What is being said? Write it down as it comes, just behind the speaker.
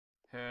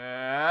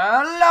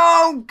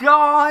Hello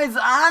guys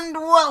and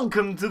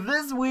welcome to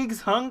this week's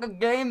Hunger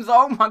Games.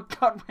 Oh my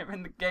god, we're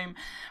in the game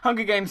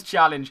Hunger Games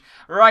challenge.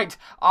 Right,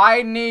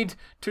 I need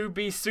to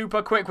be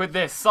super quick with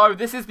this. So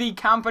this is the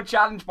camper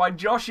challenge by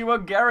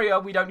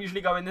YoshiToMario. We don't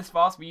usually go in this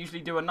fast. We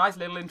usually do a nice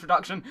little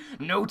introduction.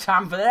 No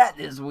time for that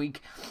this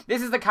week.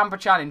 This is the camper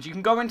challenge. You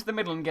can go into the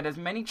middle and get as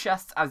many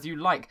chests as you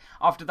like.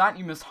 After that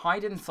you must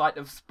hide in sight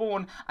of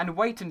spawn and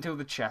wait until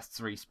the chests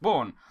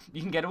respawn.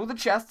 You can get all the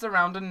chests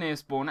around and near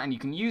spawn and you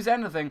can use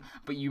anything,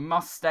 but you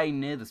must stay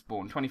near the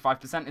spawn.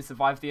 25% is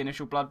survive the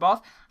initial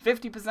bloodbath,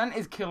 50%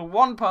 is kill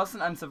one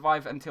person and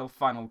survive until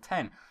final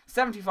 10.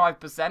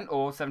 75%,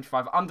 or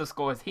 75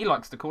 underscore as he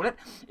likes to call it,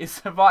 is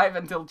survive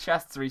until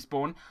chests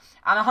respawn,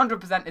 and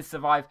 100% is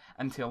survive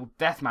until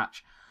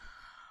deathmatch.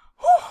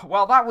 Whew,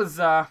 well, that was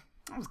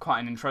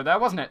quite an intro there,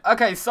 wasn't it?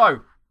 Okay,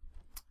 so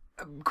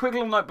quick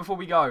little note before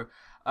we go.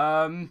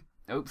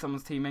 Oh,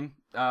 someone's teaming.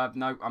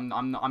 No,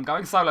 I'm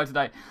going solo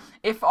today.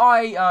 If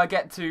I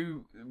get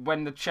to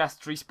when the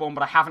chests respawn,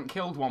 but I haven't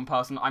killed one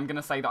person, I'm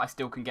gonna say that I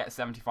still can get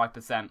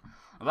 75%.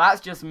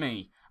 That's just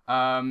me.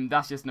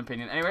 That's just an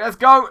opinion. Anyway, let's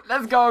go.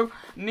 Let's go.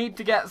 Need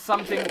to get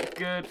something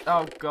good.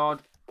 Oh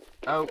god.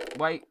 Oh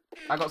wait,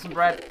 I got some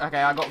bread.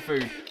 Okay, I got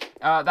food.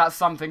 That's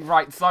something.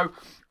 Right. So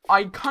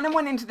I kind of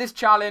went into this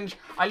challenge.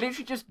 I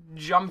literally just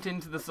jumped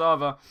into the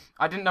server.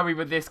 I didn't know we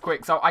were this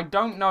quick, so I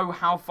don't know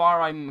how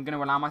far I'm going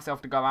to allow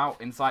myself to go out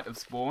in sight of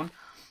spawn.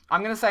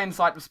 I'm going to say in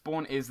sight of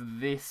spawn is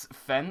this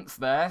fence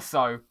there,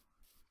 so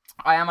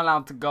I am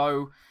allowed to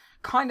go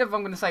kind of, I'm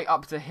going to say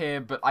up to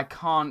here, but I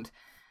can't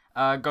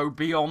go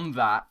beyond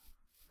that.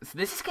 So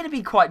this is going to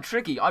be quite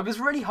tricky. I was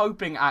really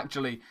hoping,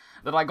 actually,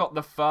 that I got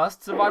the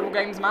first survival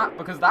games map,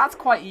 because that's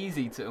quite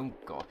easy to... Oh,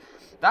 God.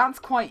 That's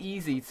quite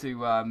easy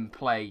to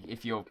play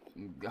if you're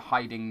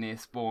hiding near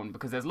spawn,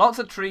 because there's lots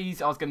of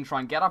trees. I was going to try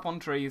and get up on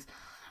trees,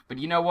 but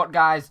you know what,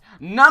 guys?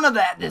 None of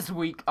that this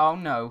week. Oh,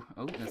 no.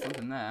 Oh, there's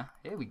something there.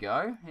 Here we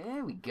go.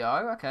 Here we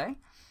go. Okay.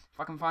 If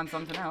I can find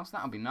something else,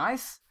 that'll be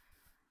nice.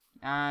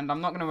 And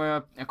I'm not going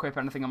to equip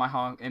anything in my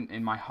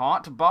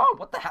heart bar.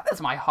 What the heck?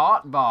 There's my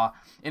heart bar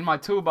in my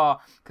toolbar,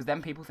 because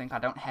then people think I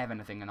don't have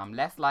anything, and I'm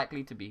less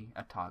likely to be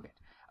a target.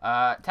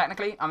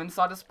 Technically, I'm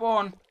inside a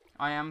spawn.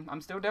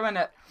 I'm still doing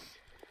it.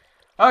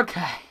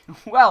 Okay,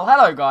 well,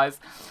 hello guys.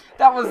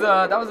 That was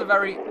a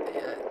very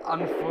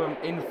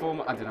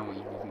informal. I don't know what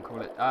you can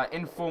call it.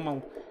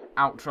 Informal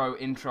outro,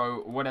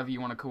 intro, whatever you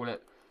want to call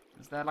it.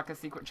 Is there like a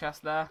secret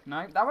chest there?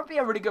 No, that would be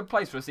a really good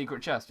place for a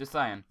secret chest. Just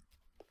saying.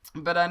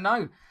 But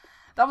no,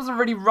 that was a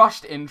really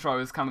rushed intro.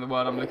 Is kind of the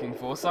word I'm looking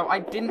for. So I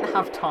didn't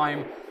have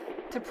time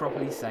to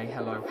properly say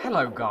hello.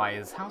 Hello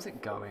guys, how's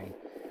it going?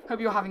 Hope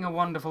you're having a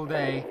wonderful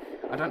day.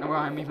 I don't know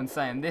why I'm even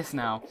saying this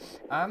now.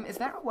 Is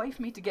there a way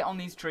for me to get on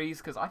these trees?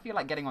 Because I feel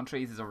like getting on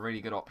trees is a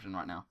really good option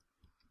right now.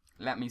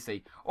 Let me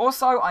see.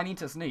 Also, I need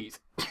to sneeze.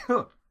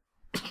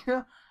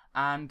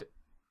 And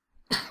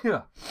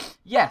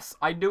yes,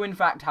 I do in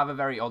fact have a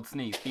very odd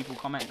sneeze. People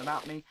comment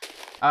about me.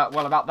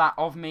 Well, about that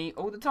of me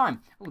all the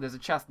time. Oh, there's a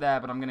chest there,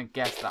 but I'm going to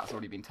guess that's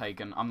already been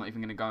taken. I'm not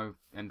even going to go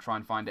and try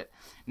and find it.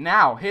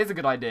 Now, here's a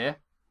good idea.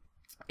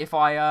 If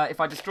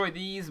I destroy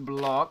these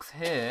blocks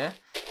here,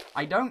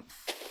 I don't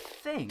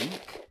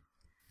think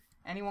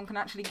anyone can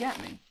actually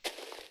get me,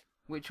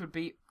 which would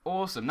be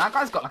awesome. That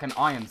guy's got like an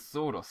iron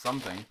sword or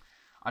something.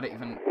 I don't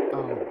even...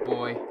 Oh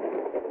boy.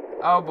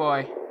 Oh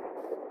boy.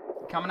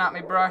 You coming at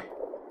me, bruh?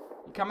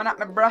 You coming at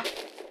me, bruh?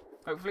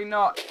 Hopefully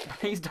not.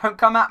 Please don't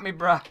come at me,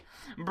 bruh.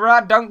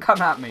 Bruh, don't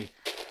come at me.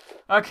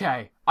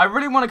 Okay, I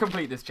really want to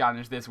complete this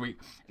challenge this week.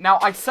 Now,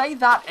 I say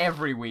that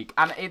every week,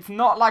 and it's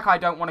not like I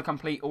don't want to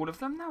complete all of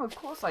them. No, of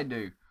course I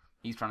do.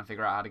 He's trying to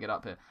figure out how to get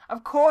up here.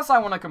 Of course I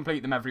want to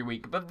complete them every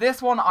week, but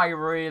this one I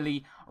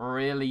really,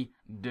 really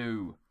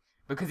do.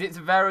 Because it's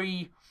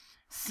very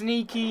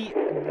sneaky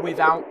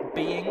without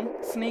being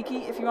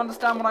sneaky, if you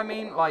understand what I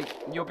mean. Like,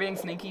 you're being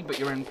sneaky, but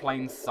you're in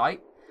plain sight,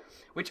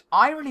 which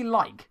I really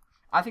like.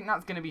 I think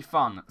that's going to be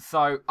fun.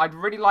 So, I'd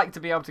really like to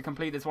be able to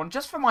complete this one,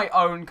 just for my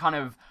own kind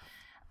of,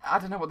 I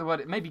don't know what the word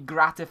is, maybe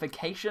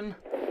gratification.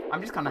 I'm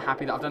just kind of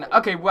happy that I've done it.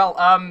 Okay, well,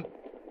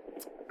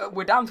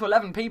 we're down to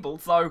 11 people,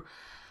 so...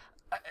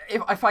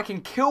 If I can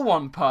kill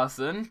one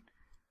person,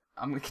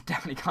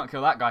 definitely can't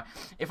kill that guy.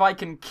 If I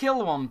can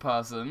kill one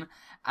person,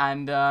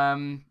 and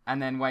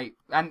then wait,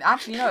 and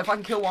actually no, if I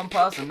can kill one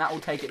person, that will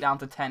take it down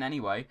to 10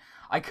 anyway.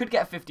 I could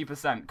get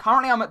 50%.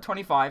 Currently I'm at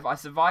 25. I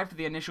survived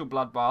the initial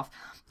bloodbath.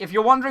 If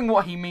you're wondering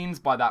what he means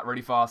by that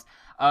really fast,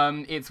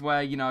 it's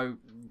where, you know,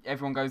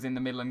 everyone goes in the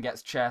middle and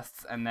gets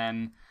chests, and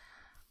then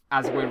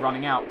as we're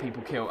running out,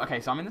 people kill. Okay,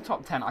 so I'm in the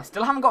top 10. I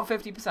still haven't got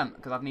 50%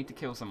 because I'd need to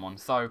kill someone.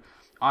 So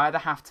I either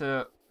have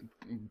to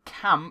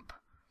camp.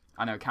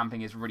 I know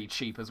camping is really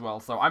cheap as well,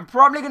 so I'm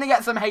probably going to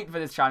get some hate for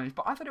this challenge,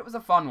 but I thought it was a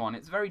fun one.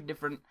 It's very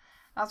different.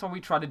 That's what we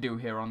try to do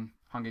here on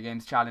Hunger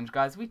Games Challenge,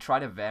 guys. We try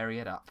to vary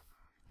it up.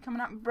 You coming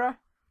at me, bruh?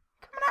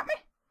 Coming at me?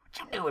 What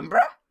you doing,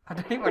 bruh? I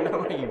don't even know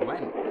where you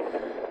went.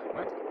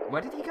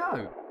 Where did he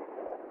go?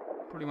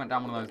 Probably went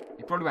down one of those.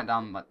 He probably went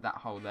down like that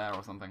hole there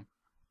or something.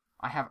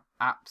 I have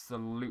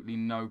absolutely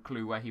no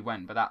clue where he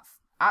went, but that's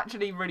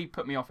actually really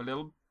put me off a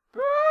little bit.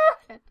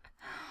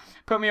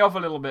 Put me off a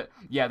little bit.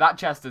 Yeah, that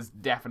chest has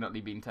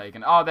definitely been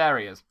taken. Oh, there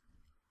he is.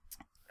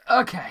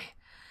 Okay.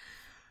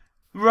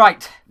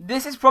 Right,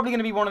 this is probably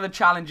going to be one of the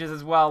challenges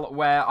as well,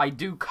 where I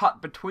do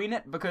cut between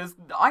it, because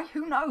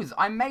who knows,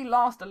 I may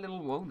last a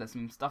little, well, there's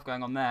some stuff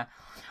going on there.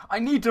 I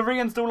need to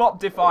reinstall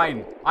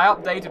Optifine. I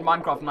updated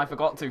Minecraft and I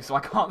forgot to, so I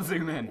can't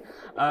zoom in.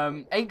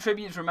 8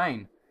 tributes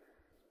remain.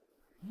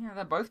 Yeah,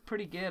 they're both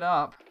pretty geared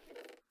up.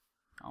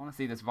 I want to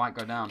see this fight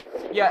go down.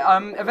 Yeah,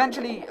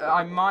 eventually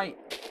I might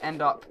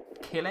end up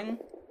killing,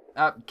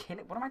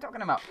 what am I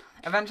talking about?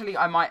 Eventually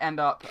I might end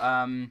up,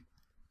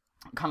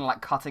 kind of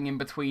like cutting in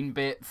between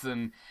bits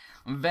and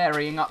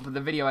varying up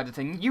the video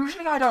editing.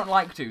 Usually I don't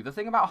like to. The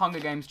thing about Hunger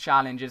Games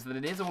Challenge is that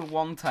it is all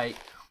one take.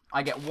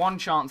 I get one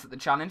chance at the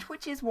challenge,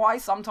 which is why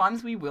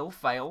sometimes we will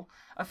fail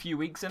a few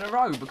weeks in a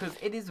row, because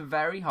it is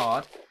very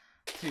hard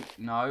to...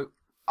 No.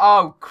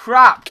 Oh,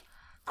 crap!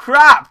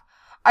 Crap!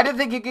 I didn't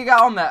think you could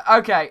get on there.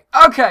 Okay,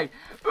 okay.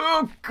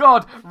 Oh,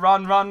 God.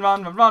 Run, run,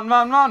 run, run, run,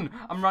 run, run.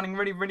 I'm running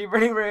really, really,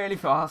 really, really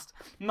fast.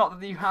 Not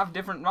that you have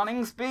different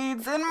running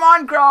speeds in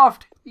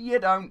Minecraft. You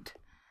don't.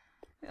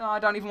 Oh, I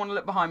don't even want to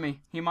look behind me.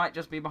 He might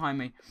just be behind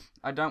me.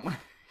 I don't want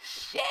to...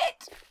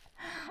 Shit!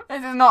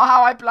 This is not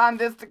how I planned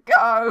this to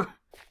go.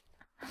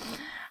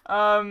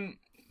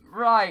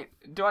 Right.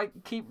 Do I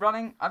keep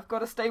running? I've got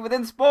to stay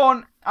within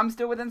spawn. I'm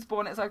still within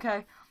spawn. It's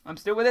okay. I'm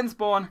still within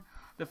spawn.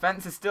 The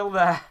fence is still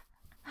there.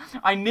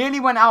 I nearly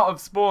went out of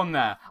spawn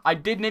there. I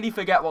did nearly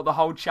forget what the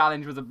whole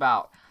challenge was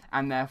about,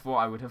 and therefore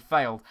I would have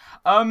failed.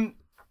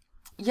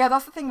 Yeah,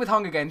 that's the thing with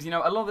Hunger Games, you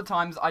know, a lot of the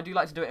times I do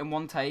like to do it in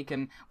one take,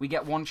 and we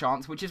get one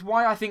chance, which is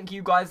why I think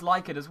you guys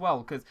like it as well,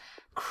 because,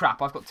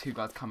 crap, I've got 2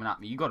 guys coming at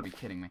me. You gotta be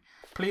kidding me.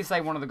 Please say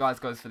one of the guys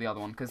goes for the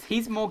other one, because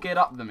he's more geared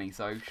up than me,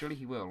 so surely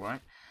he will,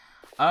 right?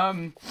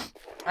 And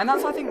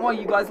that's, I think, why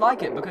you guys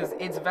like it, because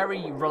it's very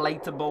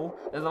relatable.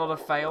 There's a lot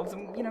of fails,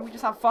 and, you know, we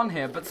just have fun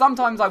here. But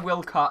sometimes I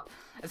will cut,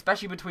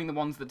 especially between the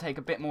ones that take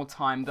a bit more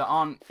time, that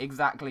aren't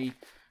exactly...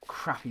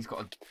 Crap, he's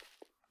got a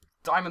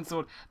diamond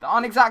sword. That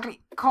aren't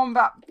exactly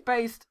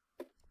combat-based.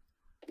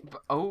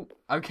 Oh,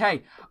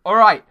 okay.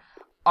 Alright.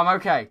 I'm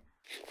okay.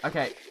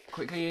 Okay,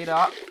 quickly eat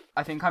up.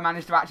 I think I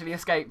managed to actually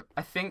escape.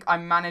 I think I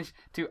managed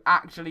to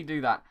actually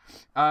do that.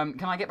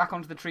 Can I get back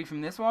onto the tree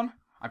from this one?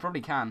 I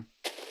probably can.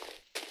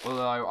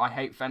 Although, I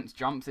hate fence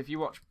jumps. If you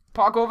watch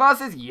Parkour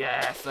Versus,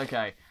 yes,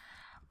 okay.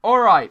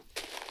 Alright,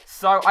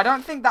 so I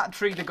don't think that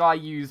tree the guy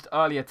used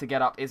earlier to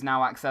get up is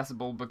now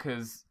accessible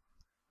because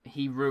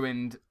he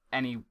ruined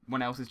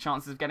anyone else's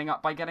chances of getting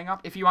up by getting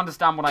up. If you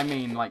understand what I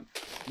mean, like,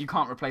 you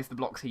can't replace the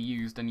blocks he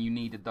used and you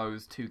needed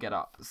those to get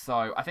up.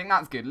 So, I think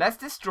that's good. Let's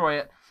destroy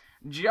it,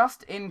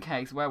 just in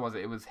case. Where was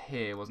it? It was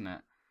here, wasn't it?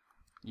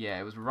 Yeah,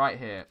 it was right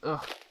here.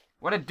 Ugh,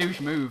 what a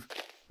douche move.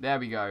 There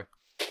we go.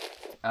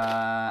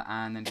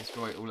 And then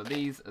destroy all of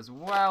these as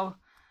well.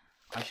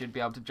 I should be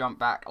able to jump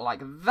back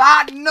like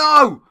that.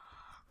 No!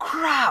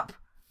 Crap!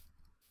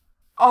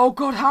 Oh,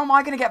 God, how am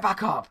I going to get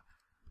back up?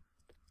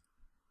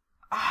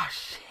 Ah,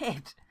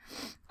 shit.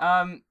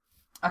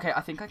 Okay,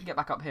 I think I can get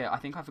back up here. I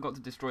think I forgot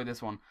to destroy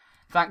this one.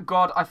 Thank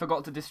God I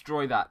forgot to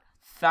destroy that.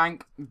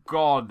 Thank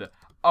God.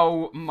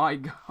 Oh, my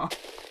God.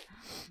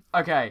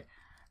 Okay.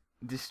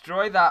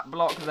 Destroy that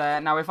block there.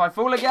 Now, if I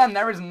fall again,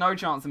 there is no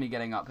chance of me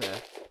getting up here.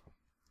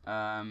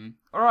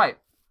 Alright.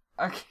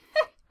 Okay.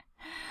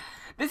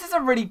 This is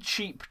a really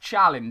cheap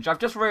challenge. I've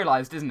just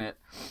realised, isn't it?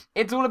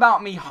 It's all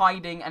about me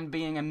hiding and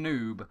being a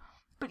noob.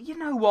 But you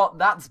know what?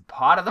 That's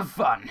part of the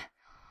fun.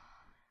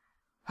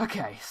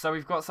 Okay, so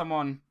we've got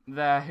someone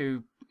there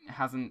who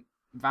hasn't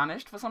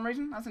vanished for some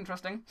reason. That's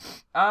interesting.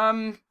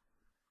 I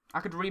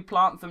could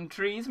replant some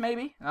trees,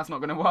 maybe. That's not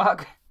going to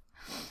work.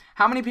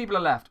 How many people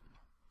are left?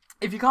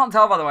 If you can't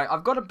tell, by the way,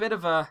 I've got a bit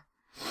of a...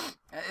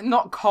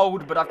 Not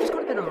cold, but I've just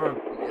got a bit of a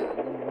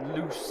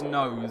loose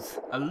nose.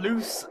 A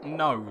loose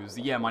nose.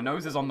 Yeah, my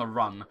nose is on the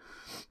run.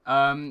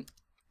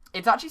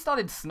 It's actually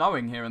started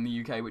snowing here in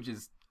the UK, which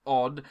is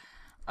odd.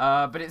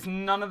 But it's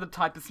none of the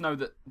type of snow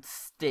that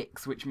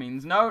sticks, which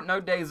means no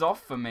days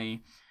off for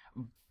me.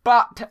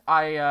 But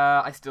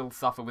I still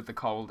suffer with the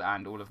cold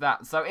and all of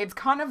that. So it's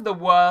kind of the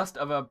worst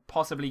of a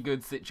possibly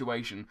good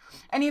situation.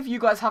 Any of you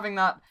guys having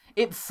that?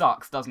 It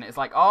sucks, doesn't it? It's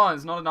like, oh,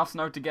 it's not enough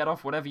snow to get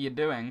off whatever you're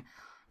doing.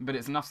 But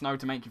it's enough snow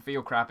to make you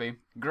feel crappy.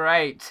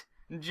 Great.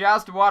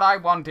 Just what I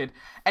wanted.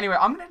 Anyway,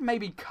 I'm going to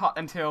maybe cut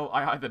until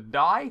I either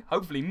die,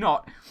 hopefully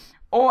not,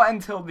 or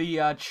until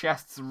the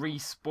chests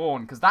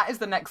respawn, because that is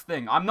the next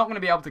thing. I'm not going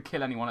to be able to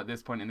kill anyone at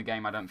this point in the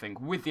game, I don't think,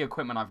 with the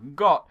equipment I've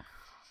got.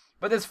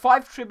 But there's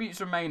 5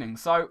 tributes remaining,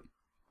 so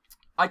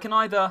I can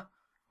either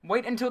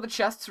wait until the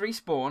chests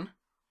respawn,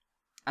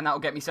 and that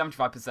will get me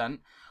 75%,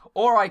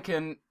 or I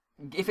can,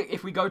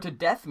 if we go to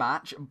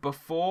deathmatch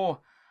before...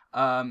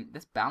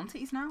 there's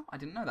bounties now? I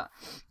didn't know that.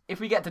 If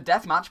we get to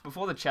deathmatch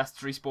before the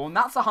chests respawn,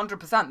 that's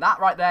 100%. That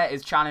right there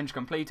is challenge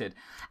completed.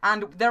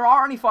 And there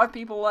are only 5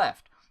 people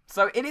left.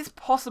 So it is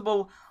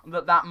possible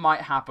that that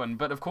might happen.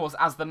 But of course,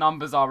 as the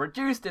numbers are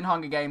reduced in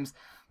Hunger Games,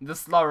 the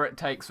slower it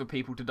takes for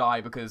people to die,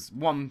 because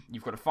one,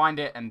 you've got to find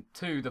it, and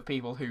two, the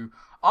people who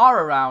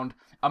are around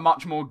are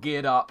much more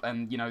geared up,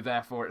 and, you know,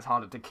 therefore it's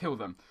harder to kill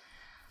them.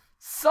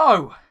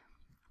 So,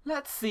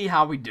 let's see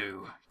how we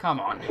do. Come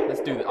on,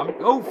 let's do this.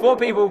 Oh, 4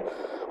 people.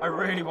 I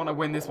really want to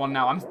win this one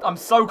now. I'm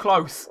so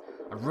close.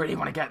 I really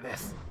want to get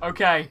this.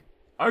 Okay,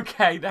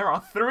 there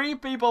are 3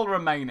 people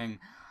remaining,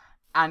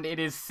 and it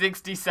is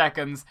 60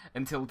 seconds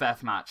until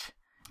deathmatch.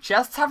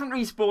 Chests haven't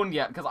respawned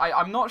yet, because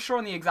I'm not sure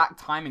on the exact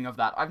timing of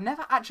that. I've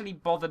never actually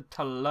bothered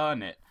to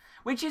learn it,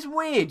 which is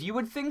weird. You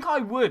would think I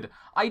would.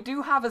 I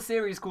do have a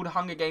series called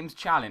Hunger Games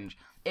Challenge.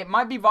 It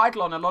might be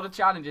vital on a lot of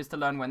challenges to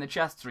learn when the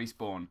chests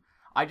respawn.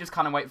 I just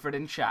kind of wait for it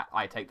in chat.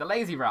 I take the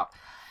lazy route.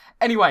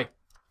 Anyway,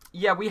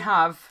 yeah, we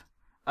have...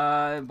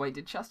 wait,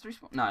 did chests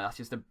respawn? No, that's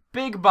just a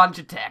big bunch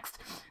of text.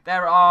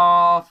 There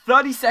are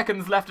 30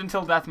 seconds left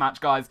until deathmatch,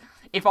 guys.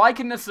 If I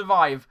can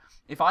survive...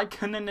 If I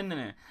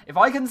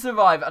can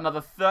survive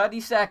another 30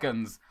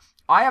 seconds,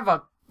 I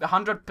have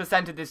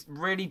 100% of this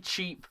really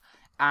cheap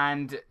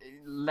and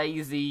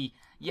lazy,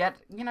 yet,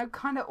 you know,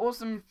 kind of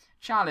awesome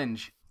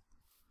challenge.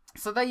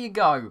 So there you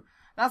go.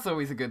 That's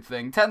always a good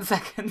thing. 10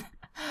 seconds.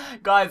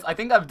 Guys, I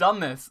think I've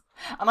done this,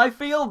 and I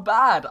feel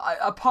bad.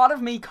 A part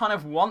of me kind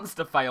of wants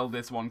to fail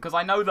this one, because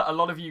I know that a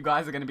lot of you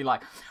guys are going to be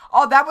like,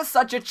 oh, that was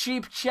such a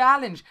cheap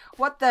challenge.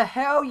 What the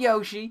hell,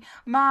 Yoshi?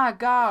 My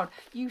God,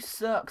 you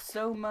suck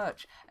so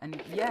much.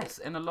 And yes,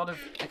 in a lot of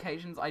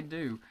occasions I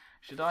do.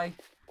 Should I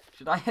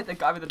hit the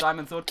guy with the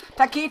diamond sword?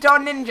 Taquito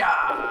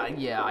Ninja!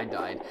 Yeah, I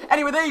died.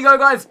 Anyway, there you go,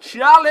 guys.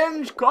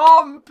 Challenge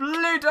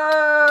completed!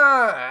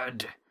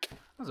 That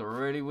was a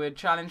really weird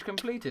challenge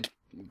completed.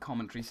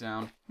 Commentary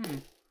sound.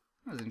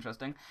 That was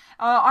interesting.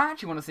 I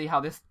actually want to see how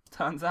this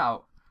turns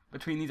out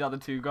between these other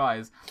 2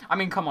 guys. I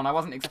mean, come on, I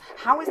wasn't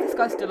how is this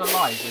guy still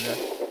alive with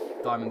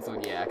a diamond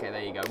sword? Yeah, okay,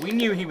 there you go. We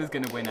knew he was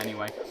going to win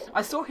anyway.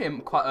 I saw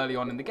him quite early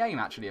on in the game,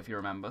 actually, if you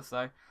remember,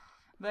 so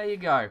there you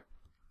go.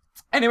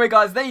 Anyway,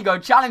 guys, there you go.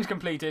 Challenge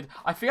completed.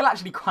 I feel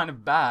actually kind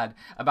of bad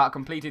about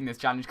completing this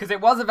challenge, because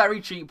it was a very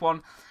cheap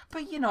one,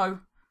 but, you know,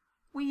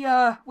 we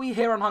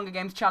here on Hunger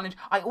Games Challenge,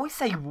 I always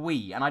say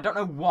we, and I don't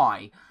know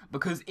why,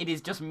 because it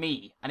is just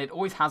me, and it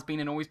always has been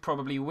and always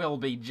probably will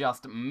be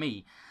just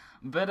me.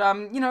 But,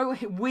 you know,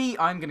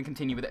 I'm going to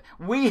continue with it.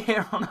 We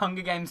here on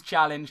Hunger Games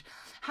Challenge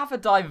have a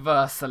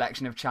diverse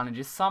selection of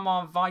challenges. Some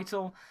are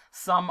vital,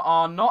 some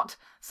are not,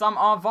 some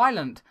are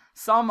violent,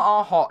 some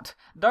are hot.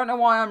 Don't know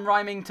why I'm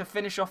rhyming to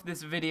finish off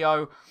this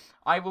video.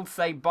 I will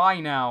say bye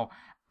now,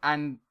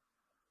 and...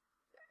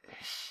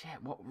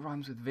 Shit, what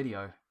rhymes with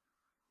video?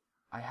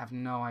 I have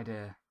no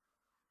idea.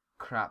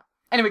 Crap.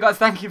 Anyway, guys,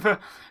 thank you for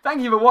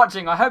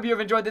watching. I hope you have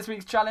enjoyed this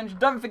week's challenge.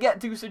 Don't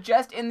forget to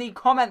suggest in the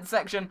comment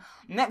section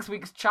next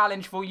week's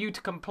challenge for you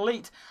to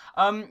complete.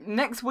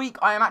 Next week,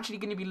 I am actually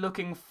going to be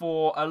looking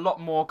for a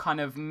lot more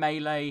kind of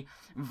melee,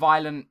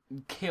 violent,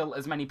 kill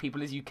as many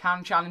people as you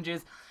can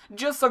challenges,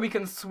 just so we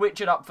can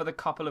switch it up for the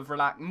couple of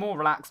more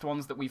relaxed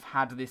ones that we've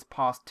had this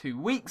past 2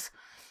 weeks.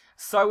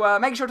 So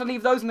make sure to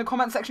leave those in the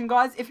comment section,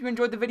 guys. If you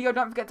enjoyed the video,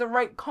 don't forget to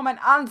rate, comment,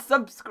 and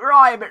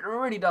subscribe. It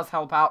really does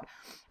help out.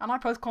 And I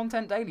post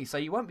content daily, so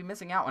you won't be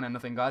missing out on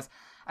anything, guys.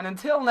 And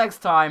until next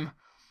time,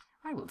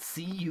 I will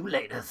see you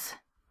laters.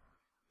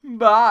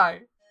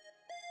 Bye.